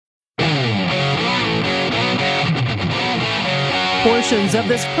Portions of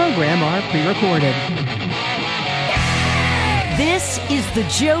this program are pre-recorded. This is the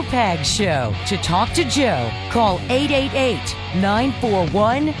Joe Pags Show. To talk to Joe, call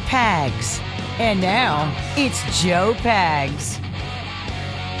 888-941-PAGS. And now, it's Joe Pags.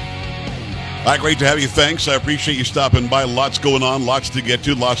 Hi, great to have you. Thanks. I appreciate you stopping by. Lots going on, lots to get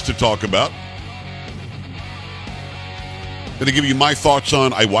to, lots to talk about. Going to give you my thoughts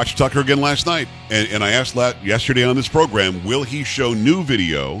on, I watched Tucker again last night, and I asked yesterday on this program, will he show new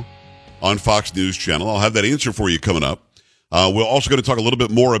video on Fox News Channel? I'll have that answer for you coming up. We're also going to talk a little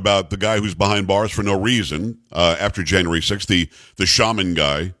bit more about the guy who's behind bars for no reason after January 6th, the shaman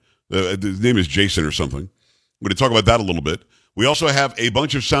guy. His name is Jason or something. We're going to talk about that a little bit. We also have a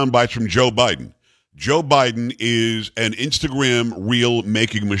bunch of sound bites from Joe Biden. Joe Biden is an Instagram reel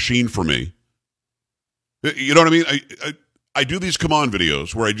making machine for me. You know what I mean? I do these come on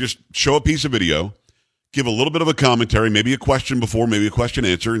videos where I just show a piece of video, give a little bit of a commentary, maybe a question before, maybe a question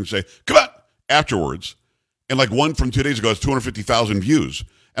answer, and say, come on, afterwards. And like one from 2 days ago has 250,000 views.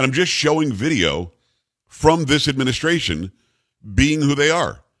 And I'm just showing video from this administration being who they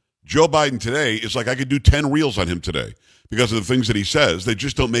are. Joe Biden today is like I could do 10 reels on him today because of the things that he says. They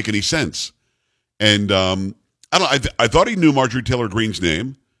just don't make any sense. And I thought he knew Marjorie Taylor Greene's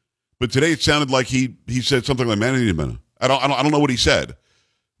name, but today it sounded like he said something like, man, I don't know what he said,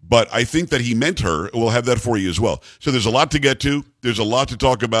 but I think that he meant her. We'll have that for you as well. So there's a lot to get to. There's a lot to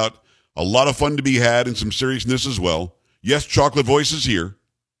talk about, a lot of fun to be had, and some seriousness as well. Yes, Chocolate Voice is here.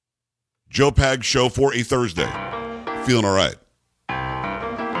 Joe Pags Show for a Thursday. Feeling all right.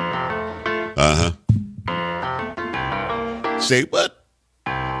 Uh-huh. Say what?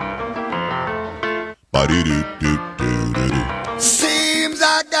 Ba-doo-doo-doo-doo-doo-doo. Seems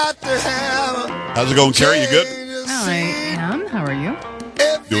I got to have. How's it going, Carrie? You good? I am. How are you?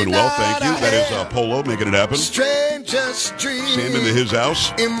 Doing well, thank you. That is Polo making it happen. Strangest dream. Sam in his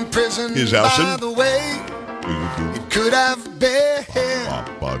house. Imprisoned his house. by the way it could have been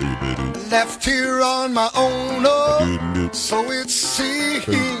left here on my own. So it seems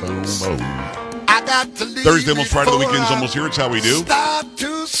I got to leave. Thursday, almost Friday, the weekend's almost here. It's how we do. Start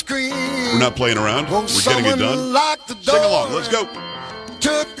to scream. We're not playing around. We're getting it done. Sing along. Let's go.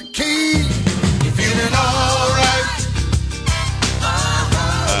 Took the key. Feeling all right.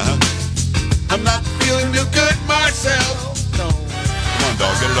 I'm not feeling too good myself. No. Come on,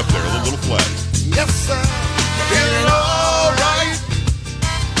 dog. Get it up there. A little flat. Yes, sir. Feeling all right.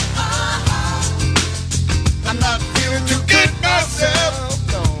 I'm not feeling too good myself.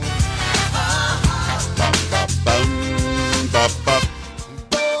 No.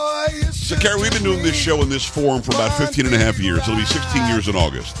 So, Carrie, we've been doing this show in this form for about 15 and a half years. It'll be 16 years in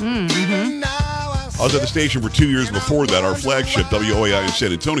August. Mm-hmm. I was at the station for 2 years before that, our flagship, WOAI in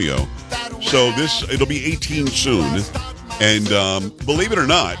San Antonio. So it'll be 18 soon. And believe it or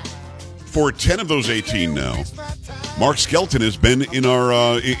not, for 10 of those 18 now, Mark Skelton has been in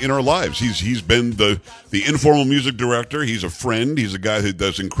our lives. He's been the informal music director. He's a friend. He's a guy who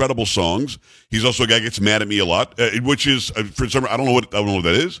does incredible songs. He's also a guy who gets mad at me a lot, which is for some I don't know what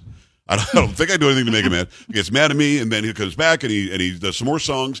that is. I don't think I do anything to make him mad. He gets mad at me, and then he comes back, and he does some more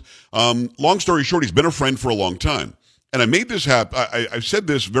songs. Long story short, he's been a friend for a long time. And I made this happen. I've said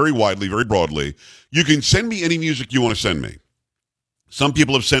this very widely, very broadly. You can send me any music you want to send me. Some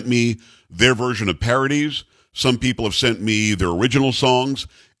people have sent me their version of parodies. Some people have sent me their original songs,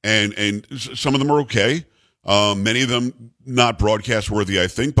 and some of them are okay. Many of them not broadcast worthy, I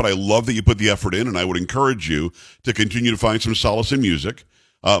think, but I love that you put the effort in, and I would encourage you to continue to find some solace in music.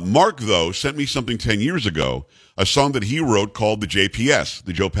 Mark, though, sent me something 10 years ago, a song that he wrote called the JPS,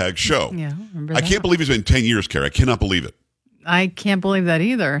 the Joe Pags Show. Yeah, remember I that. can't believe it's been 10 years, Carrie. I cannot believe it. I can't believe that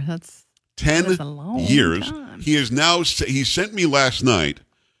either. That's 10 a long years. time. He sent me last night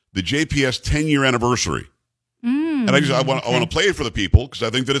the JPS 10-year anniversary. And I want to play it for the people because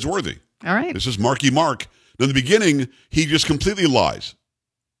I think that it's worthy. All right. This is Marky Mark. Now, in the beginning, he just completely lies.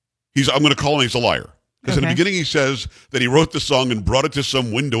 I'm going to call him, he's a liar. Because in the beginning he says that he wrote the song and brought it to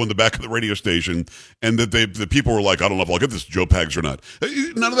some window in the back of the radio station, and that the people were like, I don't know if I'll get this Joe Pags or not.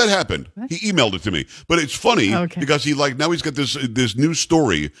 None of that happened. What? He emailed it to me. But it's funny because now he's got this new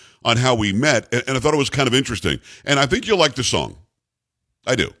story on how we met, and I thought it was kind of interesting. And I think you'll like the song.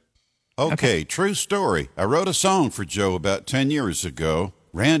 I do. Okay, true story. I wrote a song for Joe about 10 years ago,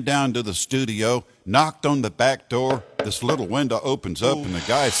 ran down to the studio, knocked on the back door. This little window opens up, and the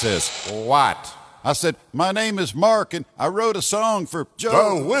guy says, "What?" I said, "My name is Mark, and I wrote a song for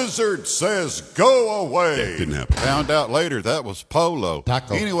Joe." The wizard says, "Go away." That didn't happen. Found out later that was Polo.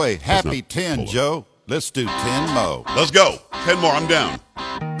 Taco. Anyway, happy 10, Polo. Joe. Let's do 10 more. Let's go. 10 more. I'm down.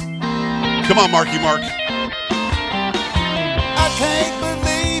 Come on, Marky Mark. I can't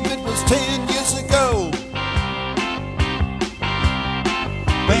believe it was 10 years ago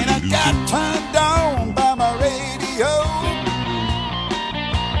when I got turned on by my radio.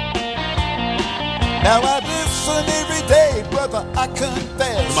 Now I listen every day, brother, I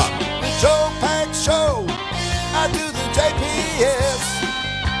confess. Come on. The Joe Pack Show, I do the JPS.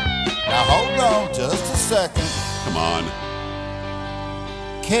 Now hold on just a second. Come on.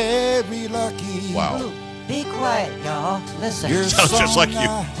 Carrie Lucky. Wow. Be quiet, y'all. Listen. Your Sounds just like song you.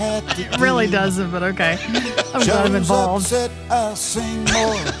 I had to It really do. doesn't, but okay. I'm glad I'm Joe's involved. upset, I'll sing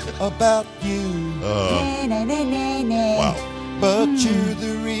more about you. Wow. But you're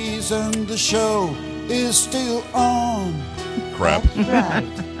the reason the show is still on. Crap. Right.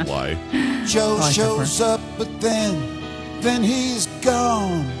 Why? Joe I like that shows up, but then he's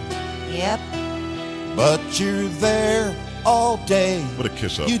gone. Yep. But you're there all day. What a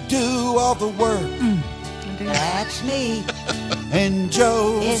kiss up. You do all the work, That's me. and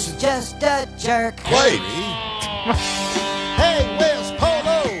Joe's It's just a jerk. Wait. Hey, where's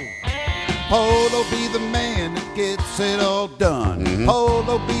Polo? Polo be the man that gets it all done. Mm-hmm.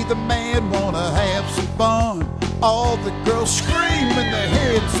 Polo be the man, wanna have some fun. All the girls scream when they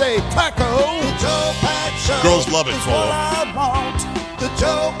hear him say taco. The Joe Pack Show. Girls love it, is Polo. what I want. The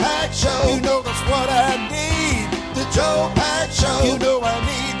Joe Pack Show. You know that's what I need. The Joe Pack Show. You know I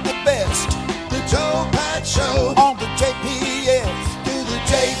need the best. The Joe Pack Show on the JPS. Do the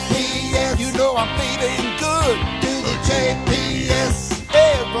JPS. You know I'm feeling good. Do the JPS.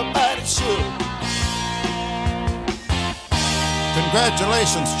 Everybody should.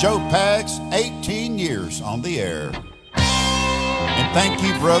 Congratulations, Joe Pags. 18 years on the air. And thank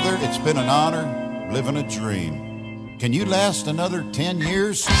you, brother. It's been an honor living a dream. Can you last another 10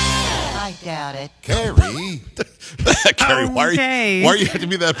 years? I doubt it. Carrie. Carrie, Okay. why are you have to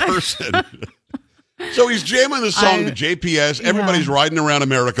be that person? So he's jamming the song, the JPS. Everybody's riding around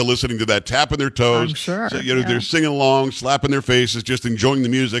America listening to that, tapping their toes. I'm sure, So, yeah. they're singing along, slapping their faces, just enjoying the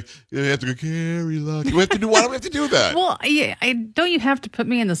music. You have to go, Carrie Lucky. Why do we have to do that? Well, yeah, don't you have to put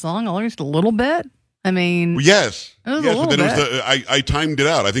me in the song at least a little bit? I mean, Yes. It was a Yes, but then little it was I timed it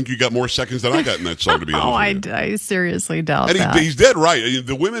out. I think you got more seconds than I got in that song, to be honest with you. I seriously doubt And that. he's dead right. I mean,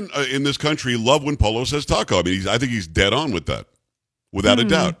 the women in this country love when Polo says taco. I mean, I think he's dead on with that, without a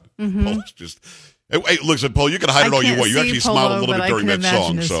doubt. Polo's just. Hey, listen, Polo, you can hide it all you can't want. You see actually Polo, smiled a little but bit during I can that imagine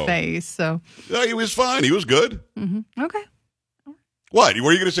song. his So face. So yeah, he was fine. He was good. okay. What? What are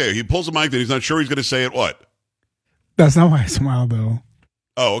you going to say? He pulls the mic, then he's not sure he's going to say it. What? That's not why I smiled, though.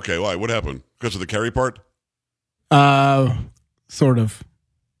 Oh, okay. Why? What happened? Because of the Carrie part? Sort of.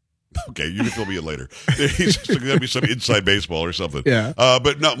 Okay, you can fill me in later. He's going to be some inside baseball or something. Yeah.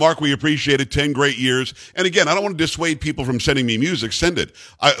 But no, Mark, we appreciate it. 10 great years. And again, I don't want to dissuade people from sending me music. Send it.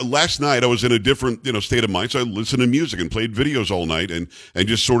 Last night I was in a different, state of mind, so I listened to music and played videos all night and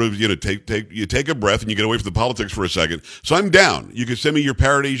just sort of, take a breath and you get away from the politics for a second. So I'm down. You can send me your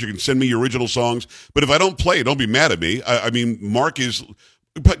parodies. You can send me your original songs. But if I don't play, don't be mad at me. I mean, Mark is,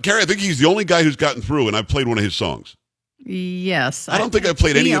 but Carrie, I think he's the only guy who's gotten through, and I've played one of his songs. Yes, I don't think I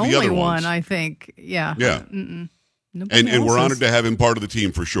played any of the other only ones. one. I think, yeah, Yeah. Nobody And we're else honored is. to have him part of the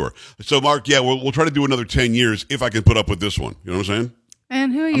team for sure. So, Mark, yeah, we'll try to do another 10 years if I can put up with this one. You know what I'm saying?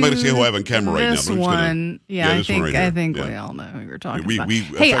 And who are you? I'm not gonna say who I have on camera right now, This but I'm just gonna- one, yeah, I this one think right here. I think Yeah. we all know who you're talking We- about. we Hey, I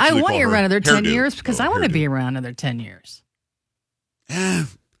affectionately want call you her around another 10 hairdo. years because Oh, I want to hairdo. be around another 10 years.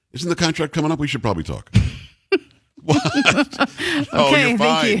 Isn't the contract coming up? We should probably talk. What? Oh, Okay, you're thank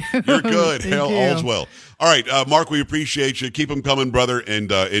fine. you. You're good. Thank Hell, you. all's well. All right, Mark, we appreciate you. Keep him coming, brother. And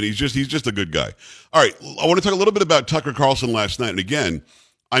he's just a good guy. All right, I want to talk a little bit about Tucker Carlson last night. And again,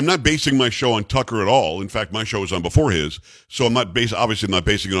 I'm not basing my show on Tucker at all. In fact, my show was on before his, so I'm obviously not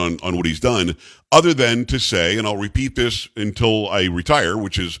basing it on what he's done, other than to say, and I'll repeat this until I retire,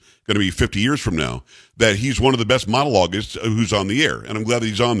 which is going to be 50 years from now, that he's one of the best monologuists who's on the air, and I'm glad that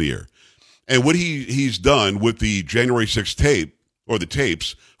he's on the air. And what he's done with the January 6th tape, or the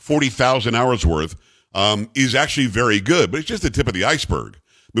tapes, 40,000 hours worth, is actually very good, but it's just the tip of the iceberg. I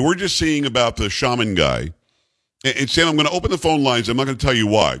mean, we're just seeing about the shaman guy. And Sam, I'm going to open the phone lines. I'm not going to tell you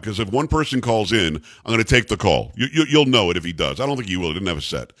why, because if one person calls in, I'm going to take the call. You'll know it if he does. I don't think he will. He didn't have a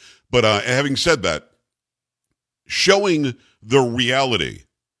set. But having said that, showing the reality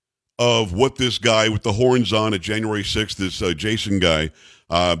of what this guy with the horns on at January 6th, this Jason guy,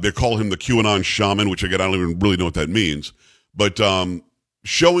 they call him the QAnon shaman, which again, I don't even really know what that means. But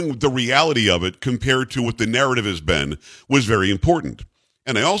showing the reality of it compared to what the narrative has been was very important.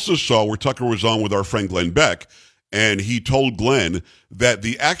 And I also saw where Tucker was on with our friend Glenn Beck, and he told Glenn that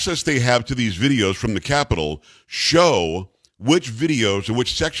the access they have to these videos from the Capitol show which videos and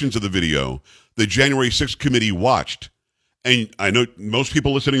which sections of the video the January 6th committee watched. And I know most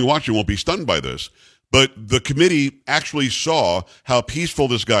people listening and watching won't be stunned by this, but the committee actually saw how peaceful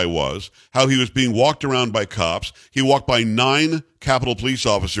this guy was, how he was being walked around by cops. He walked by 9 Capitol police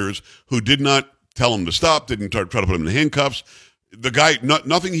officers who did not tell him to stop, didn't try to put him in handcuffs. The guy,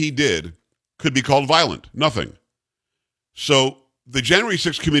 nothing he did could be called violent. Nothing. So the January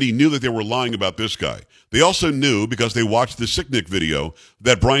 6th committee knew that they were lying about this guy. They also knew, because they watched the Sicknick video,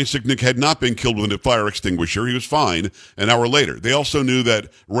 that Brian Sicknick had not been killed with a fire extinguisher. He was fine an hour later. They also knew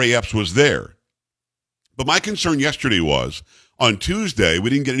that Ray Epps was there. But my concern yesterday was, on Tuesday, we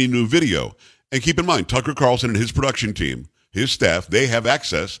didn't get any new video. And keep in mind, Tucker Carlson and his production team, his staff, they have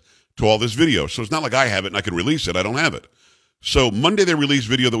access to all this video. So it's not like I have it and I can release it. I don't have it. So Monday they released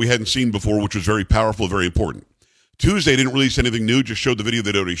video that we hadn't seen before, which was very powerful, very important. Tuesday didn't release anything new, just showed the video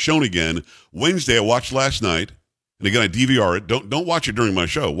they'd already shown again. Wednesday I watched last night, and again I DVR it. Don't watch it during my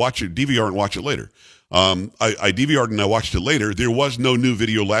show. Watch it, DVR and watch it later. I DVR'd and I watched it later. There was no new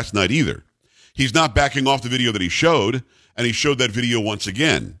video last night either. He's not backing off the video that he showed, and he showed that video once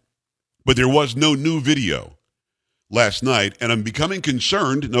again. But there was no new video last night, and I'm becoming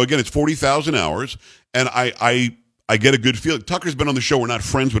concerned. Now, again, it's 40,000 hours, and I get a good feeling. Tucker's been on the show. We're not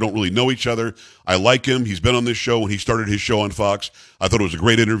friends. We don't really know each other. I like him. He's been on this show when he started his show on Fox. I thought it was a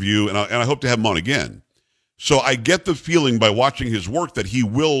great interview, and I hope to have him on again. So I get the feeling by watching his work that he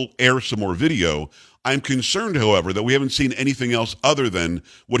will air some more video. I'm concerned, however, that we haven't seen anything else other than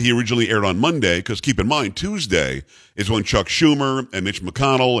what he originally aired on Monday, because keep in mind, Tuesday is when Chuck Schumer and Mitch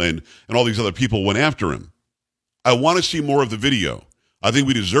McConnell and all these other people went after him. I want to see more of the video. I think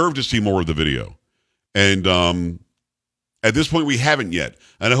we deserve to see more of the video. And at this point, we haven't yet,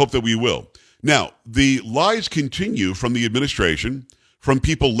 and I hope that we will. Now, the lies continue from the administration, from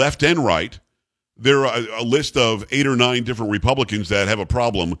people left and right. There are a list of 8 or 9 different Republicans that have a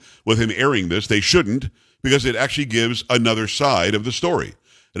problem with him airing this. They shouldn't, because it actually gives another side of the story.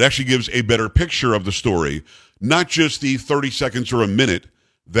 It actually gives a better picture of the story, not just the 30 seconds or a minute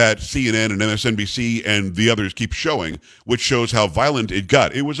that CNN and MSNBC and the others keep showing, which shows how violent it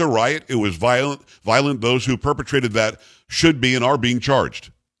got. It was a riot. It was violent. Those who perpetrated that should be and are being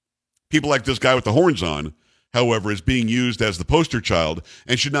charged. People like this guy with the horns on, however, is being used as the poster child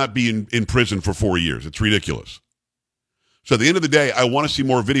and should not be in prison for 4 years. It's ridiculous. So at the end of the day, I want to see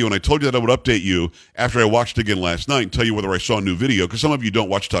more video, and I told you that I would update you after I watched it again last night and tell you whether I saw new video, because some of you don't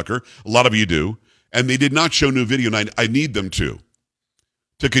watch Tucker. A lot of you do. And they did not show new video, and I need them to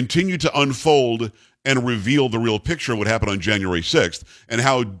continue to unfold and reveal the real picture of what happened on January 6th and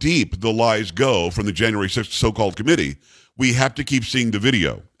how deep the lies go from the January 6th so-called committee. We have to keep seeing the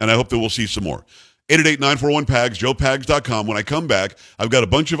video, and I hope that we'll see some more. 888-941-PAGS, joepags.com. When I come back, I've got a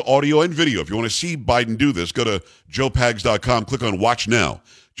bunch of audio and video. If you want to see Biden do this, go to joepags.com, click on Watch Now.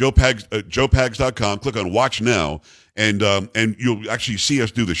 joepags.com, click on Watch Now, and you'll actually see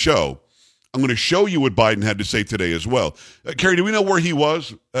us do the show. I'm going to show you what Biden had to say today as well. Carrie, do we know where he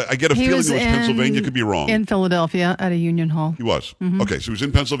was? I get a feeling it was Pennsylvania. Could be wrong. In Philadelphia at a union hall. He was. Mm-hmm. Okay, so he was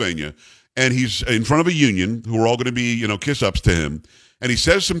in Pennsylvania, and he's in front of a union who are all going to be, kiss-ups to him. And he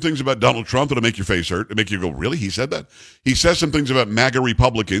says some things about Donald Trump that'll make your face hurt. It'll make you go, really? He said that? He says some things about MAGA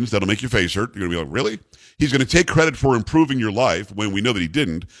Republicans that'll make your face hurt. You're going to be like, really? He's going to take credit for improving your life when we know that he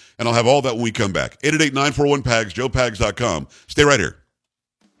didn't. And I'll have all that when we come back. 888-941-PAGS, joepags.com. Stay right here.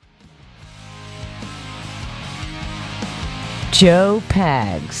 Joe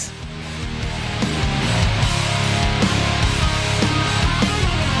Pags.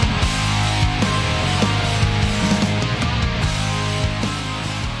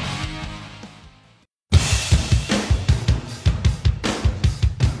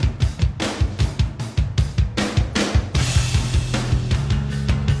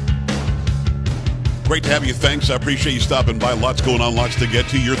 Great to have you. Thanks. I appreciate you stopping by. Lots going on, lots to get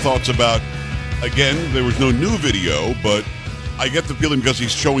to. Your thoughts about, again, there was no new video, but I get the feeling because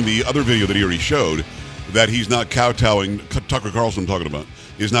he's showing the other video that he already showed that he's not kowtowing, Tucker Carlson I'm talking about,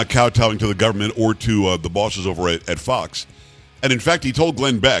 he's not kowtowing to the government or to the bosses over at Fox. And in fact, he told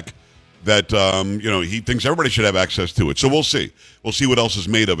Glenn Beck that, he thinks everybody should have access to it. So we'll see. We'll see what else is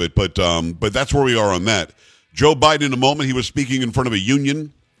made of it. But that's where we are on that. Joe Biden, in a moment, he was speaking in front of a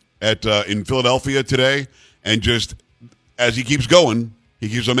union in Philadelphia today, and just as he keeps going, he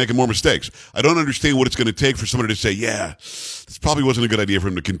keeps on making more mistakes. I don't understand what it's going to take for somebody to say, yeah, this probably wasn't a good idea for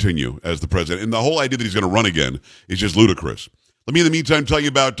him to continue as the president. And the whole idea that he's going to run again is just ludicrous. Let me, in the meantime, tell you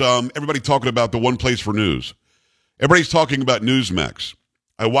about everybody talking about the one place for news. Everybody's talking about Newsmax.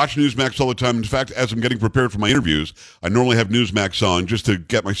 I watch Newsmax all the time. In fact, as I'm getting prepared for my interviews, I normally have Newsmax on just to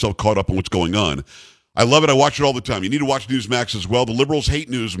get myself caught up on what's going on. I love it. I watch it all the time. You need to watch Newsmax as well. The liberals hate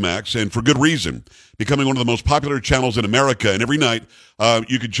Newsmax, and for good reason. Becoming one of the most popular channels in America. And every night,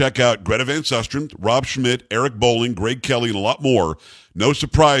 you can check out Greta Van Susteren, Rob Schmidt, Eric Bolling, Greg Kelly, and a lot more. No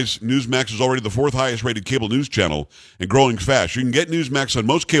surprise, Newsmax is already the 4th highest rated cable news channel and growing fast. You can get Newsmax on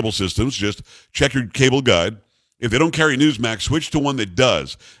most cable systems. Just check your cable guide. If they don't carry Newsmax, switch to one that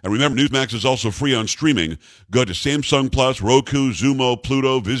does. And remember, Newsmax is also free on streaming. Go to Samsung Plus, Roku, Xumo,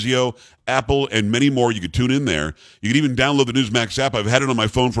 Pluto, Vizio, Apple, and many more. You can tune in there. You can even download the Newsmax app. I've had it on my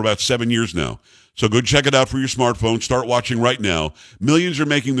phone for about 7 years now. So go check it out for your smartphone. Start watching right now. Millions are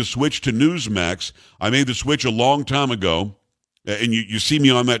making the switch to Newsmax. I made the switch a long time ago. And you see me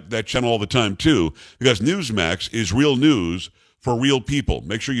on that channel all the time, too, because Newsmax is real news for real people.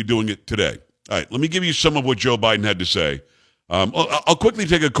 Make sure you're doing it today. All right, let me give you some of what Joe Biden had to say. I'll quickly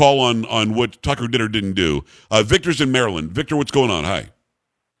take a call on what Tucker did or didn't do. Victor's in Maryland. Victor, what's going on? Hi.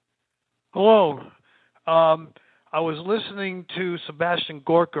 Hello. I was listening to Sebastian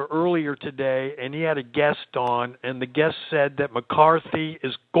Gorka earlier today, and he had a guest on, and the guest said that McCarthy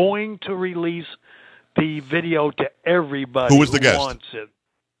is going to release the video to everybody who was the guest? Wants it.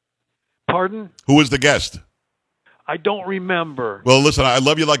 Pardon? Who was the guest? I don't remember. Well, listen, I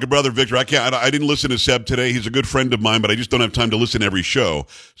love you like a brother, Victor. I didn't listen to Seb today. He's a good friend of mine, but I just don't have time to listen to every show.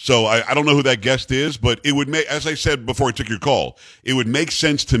 So I don't know who that guest is, but it would make, as I said before I took your call, it would make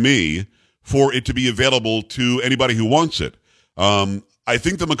sense to me for it to be available to anybody who wants it. I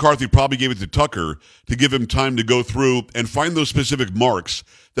think that McCarthy probably gave it to Tucker to give him time to go through and find those specific marks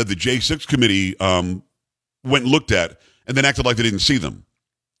that the J6 committee went and looked at and then acted like they didn't see them.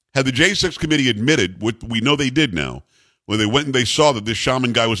 Had the J6 committee admitted what we know they did now, when they went and they saw that this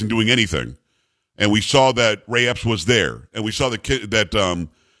shaman guy wasn't doing anything, and we saw that Ray Epps was there, and we saw that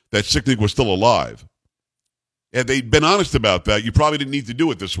Sicknick was still alive, had they been honest about that, you probably didn't need to do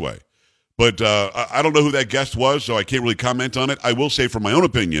it this way. But I don't know who that guest was, so I can't really comment on it. I will say from my own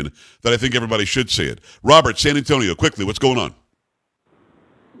opinion that I think everybody should see it. Robert, San Antonio, quickly, what's going on?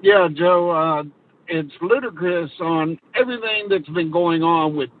 Yeah, Joe, it's ludicrous on everything that's been going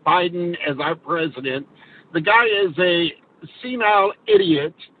on with Biden as our president. The guy is a senile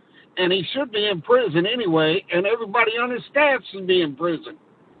idiot, and he should be in prison anyway, and everybody on his staff should be in prison.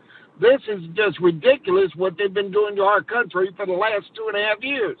 This is just ridiculous what they've been doing to our country for the last 2.5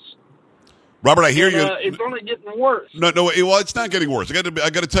 years. Robert, I hear you. It's only getting worse. No. Well, it's not getting worse. I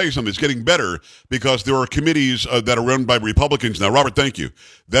got to tell you something. It's getting better because there are committees that are run by Republicans now. Robert, thank you.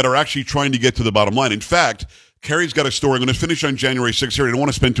 That are actually trying to get to the bottom line. In fact, Carrie's got a story. I'm going to finish on January 6th here. I don't want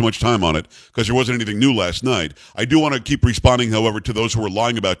to spend too much time on it because there wasn't anything new last night. I do want to keep responding, however, to those who are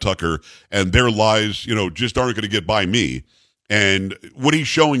lying about Tucker, and their lies, just aren't going to get by me. And what he's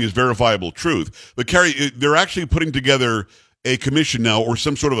showing is verifiable truth. But Carrie, they're actually putting together a commission now or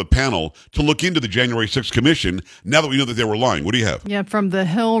some sort of a panel to look into the January 6th commission now that we know that they were lying. What do you have? Yeah, from the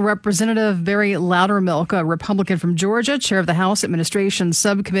Hill, Representative Barry Loudermilk, a Republican from Georgia, chair of the House Administration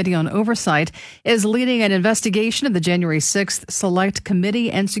Subcommittee on Oversight, is leading an investigation of the January 6th Select Committee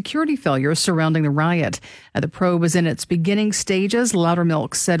and security failures surrounding the riot. The probe is in its beginning stages,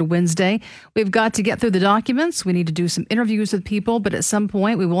 Loudermilk said Wednesday. We've got to get through the documents. We need to do some interviews with people, but at some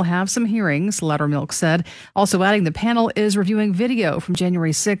point we will have some hearings, Loudermilk said. Also adding the panel is reviewing video from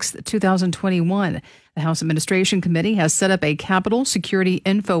January 6th, 2021. The House Administration Committee has set up a Capitol Security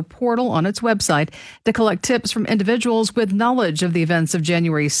Info portal on its website to collect tips from individuals with knowledge of the events of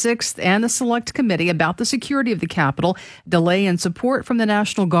January 6th and the Select Committee about the security of the Capitol, delay and support from the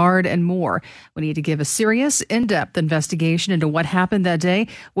National Guard, and more. We need to give a serious, in-depth investigation into what happened that day,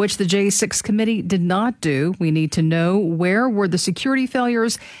 which the J6 Committee did not do. We need to know where were the security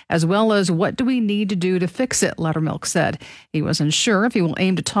failures, as well as what do we need to do to fix it, Loudermilk said. He wasn't sure if he will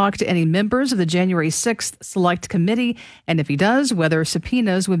aim to talk to any members of the January 6th Select Committee, and if he does, whether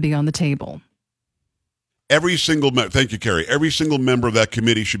subpoenas would be on the table. Thank you, Carrie. Every single member of that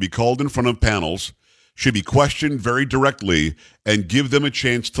committee should be called in front of panels, should be questioned very directly, and give them a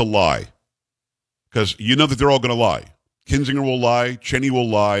chance to lie. Because you know that they're all going to lie. Kinzinger will lie, Cheney will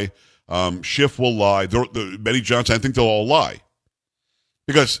lie, Schiff will lie, Benny Johnson, I think they'll all lie.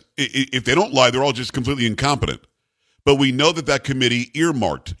 Because if they don't lie, they're all just completely incompetent. But we know that committee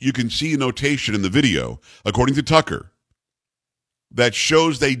earmarked. You can see a notation in the video, according to Tucker, that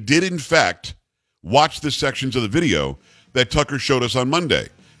shows they did, in fact, watch the sections of the video that Tucker showed us on Monday.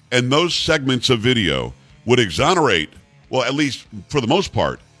 And those segments of video would exonerate, well, at least for the most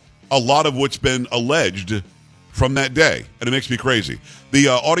part, a lot of what's been alleged from that day. And it makes me crazy. The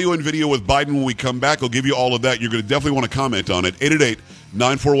audio and video with Biden when we come back, I'll give you all of that. You're going to definitely want to comment on it.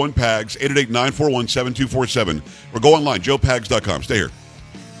 888-941-PAGS, 888-941-7247. Or go online, joepags.com. Stay here.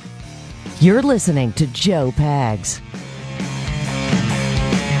 You're listening to Joe Pags.